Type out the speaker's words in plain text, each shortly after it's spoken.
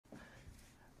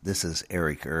This is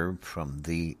Eric Erb from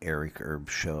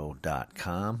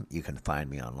theericerbshow.com. You can find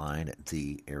me online at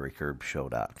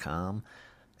theericerbshow.com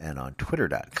and on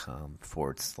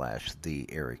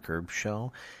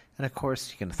twitter.com/theericerbshow. And of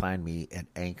course, you can find me at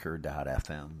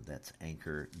anchor.fm. That's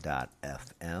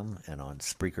anchor.fm, and on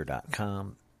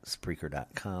Spreaker.com.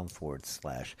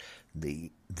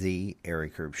 Spreaker.com/the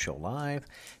Eric Erb Show Live.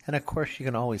 And of course, you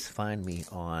can always find me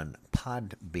on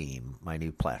Podbeam, my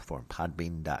new platform,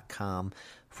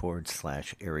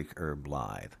 podbeam.com/Eric Erb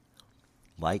Live.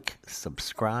 Like,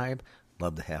 subscribe.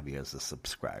 Love to have you as a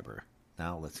subscriber.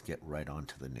 Now let's get right on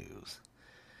to the news.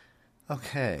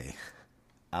 Okay,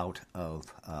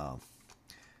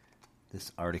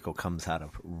 this article comes out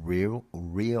of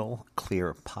Real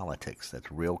Clear Politics. That's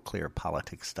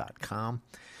realclearpolitics.com.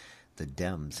 The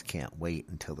Dems can't wait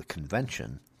until the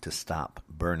convention to stop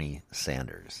Bernie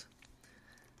Sanders.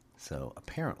 So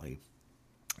apparently,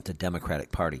 the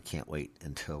Democratic Party can't wait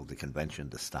until the convention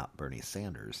to stop Bernie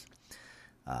Sanders.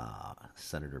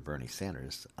 Senator Bernie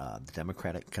Sanders, the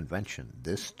Democratic convention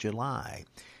this July,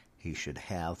 he should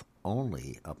have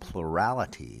only a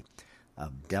plurality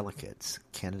of delegates.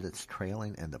 Candidates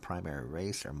trailing in the primary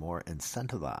race are more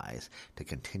incentivized to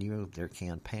continue their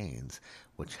campaigns,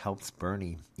 which helps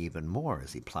Bernie even more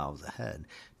as he plows ahead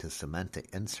to cement the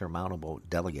insurmountable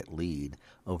delegate lead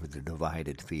over the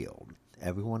divided field.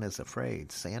 Everyone is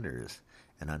afraid Sanders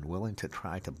and unwilling to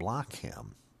try to block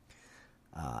him,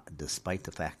 despite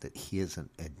the fact that he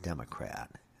isn't a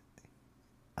Democrat.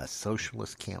 A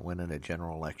socialist can't win in a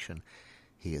general election.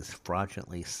 He is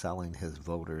fraudulently selling his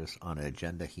voters on an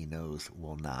agenda he knows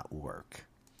will not work.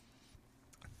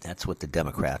 That's what the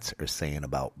Democrats are saying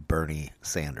about Bernie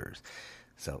Sanders.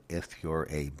 So if you're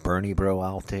a Bernie bro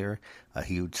out there, a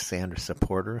huge Sanders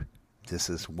supporter, this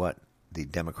is what the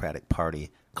Democratic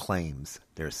Party claims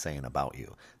they're saying about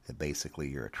you. That basically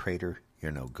you're a traitor,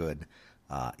 you're no good,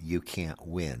 you can't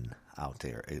win out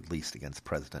there, at least against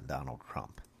President Donald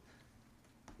Trump.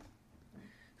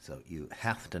 So you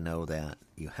have to know that.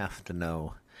 You have to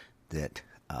know that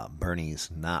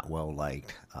Bernie's not well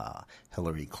liked.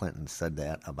 Hillary Clinton said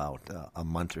that about a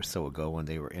month or so ago when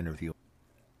they were interviewing.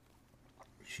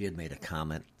 She had made a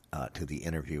comment to the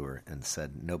interviewer and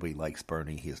said, nobody likes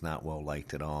Bernie. He is not well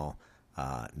liked at all.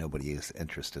 Nobody is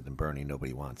interested in Bernie.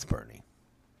 Nobody wants Bernie.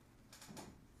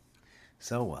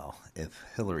 So, well, if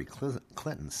Hillary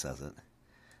Clinton says it,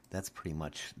 that's pretty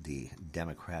much the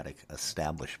Democratic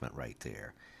establishment right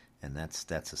there. And that's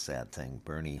a sad thing.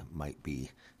 Bernie might be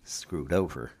screwed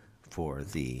over for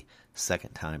the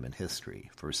second time in history.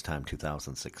 First time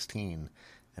 2016,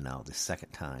 and now the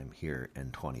second time here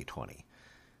in 2020,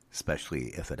 especially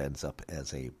if it ends up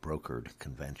as a brokered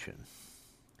convention.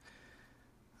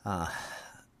 The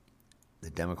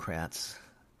Democrats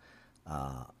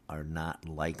are not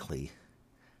likely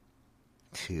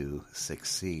to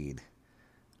succeed.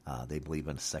 They believe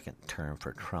in a second term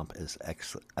for Trump is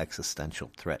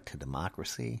existential threat to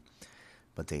democracy,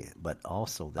 but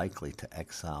also likely to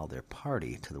exile their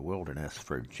party to the wilderness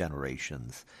for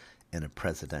generations in the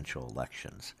presidential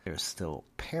elections. They're still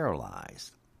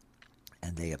paralyzed,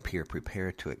 and they appear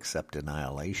prepared to accept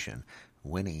annihilation,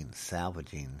 winning,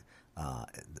 salvaging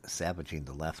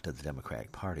the left of the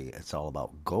Democratic Party. It's all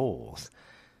about goals,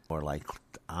 or like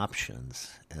options,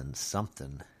 and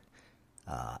something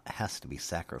has to be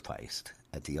sacrificed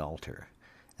at the altar,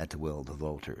 at the will of the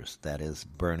voters. That is,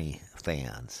 Bernie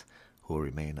fans, who will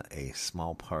remain a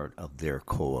small part of their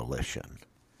coalition.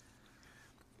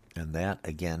 And that,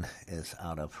 again, is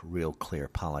out of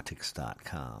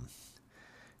realclearpolitics.com.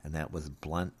 And that was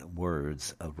blunt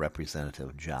words of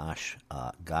Representative Josh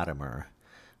Gottimer,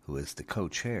 who is the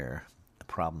co-chair,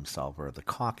 problem solver of the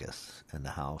caucus in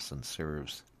the House and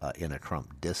serves in a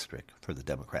Trump district for the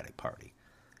Democratic Party.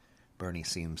 Bernie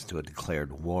seems to have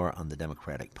declared war on the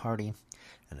Democratic Party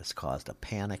and has caused a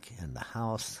panic in the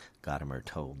House. Gottimer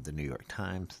told the New York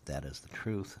Times that is the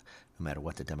truth. No matter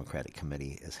what the Democratic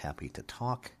Committee is happy to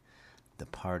talk, the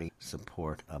party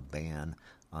support a ban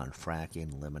on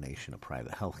fracking, elimination of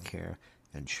private health care,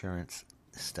 insurance,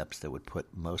 steps that would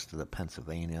put most of the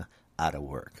Pennsylvania out of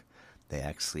work. They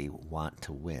actually want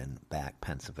to win back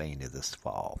Pennsylvania this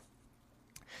fall.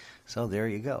 So there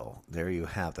you go. There you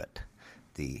have it.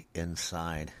 The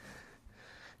inside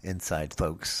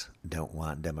folks don't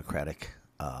want Democratic.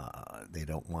 They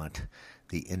don't want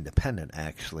the independent,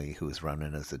 actually, who is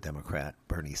running as a Democrat,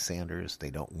 Bernie Sanders.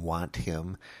 They don't want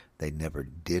him. They never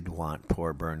did want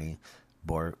poor Bernie.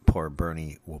 Poor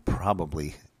Bernie will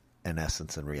probably, in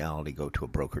essence, in reality, go to a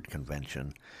brokered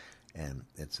convention. And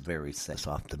it's very set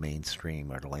off the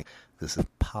mainstream. This is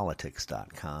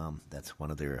politics.com. That's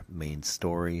one of their main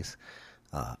stories.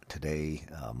 Today,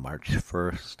 March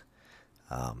 1st,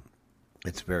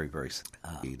 it's very, very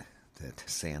sad that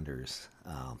Sanders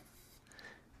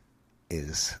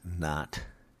is not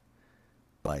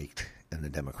liked in the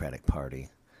Democratic Party.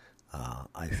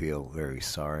 I feel very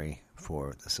sorry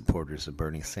for the supporters of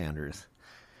Bernie Sanders.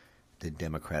 The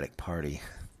Democratic Party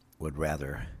would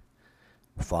rather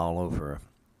fall over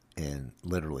and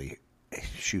literally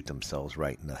shoot themselves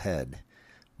right in the head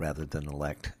rather than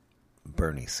elect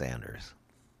Bernie Sanders.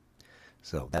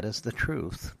 So that is the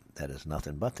truth. That is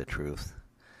nothing but the truth.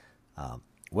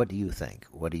 What do you think?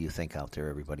 What do you think out there,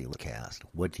 everybody cast?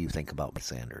 What do you think about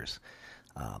Sanders?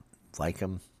 Like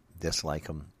him? Dislike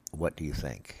him? What do you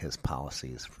think? His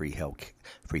policies, free health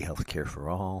care for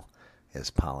all. His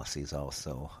policies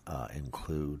also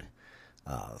include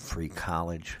free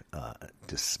college,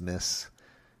 dismiss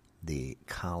the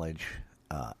college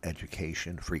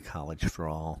education, free college for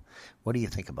all. What do you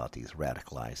think about these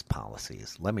radicalized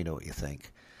policies? Let me know what you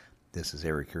think. This is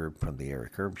Eric Erb from The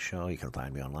Eric Erb Show. You can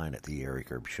find me online at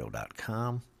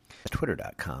theericerbshow.com,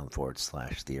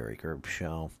 twitter.com/The Eric Erb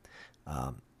Show,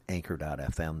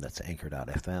 anchor.fm, that's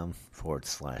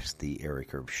anchor.fm/The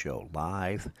Eric Erb Show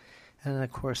Live, and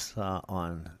of course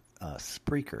on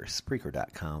Spreaker,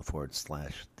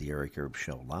 spreaker.com/The Eric Erb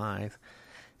Show Live,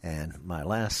 and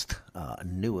my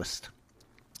newest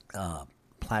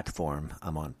platform,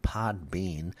 I'm on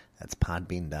Podbean. That's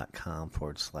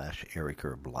podbean.com/Eric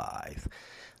Erb Live.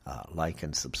 Like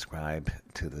and subscribe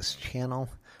to this channel.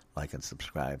 Like and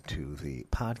subscribe to the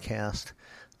podcast.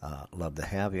 Love to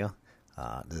have you.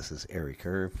 This is Eric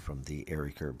Erb from the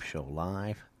Eric Erb Show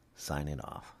Live, signing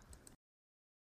off.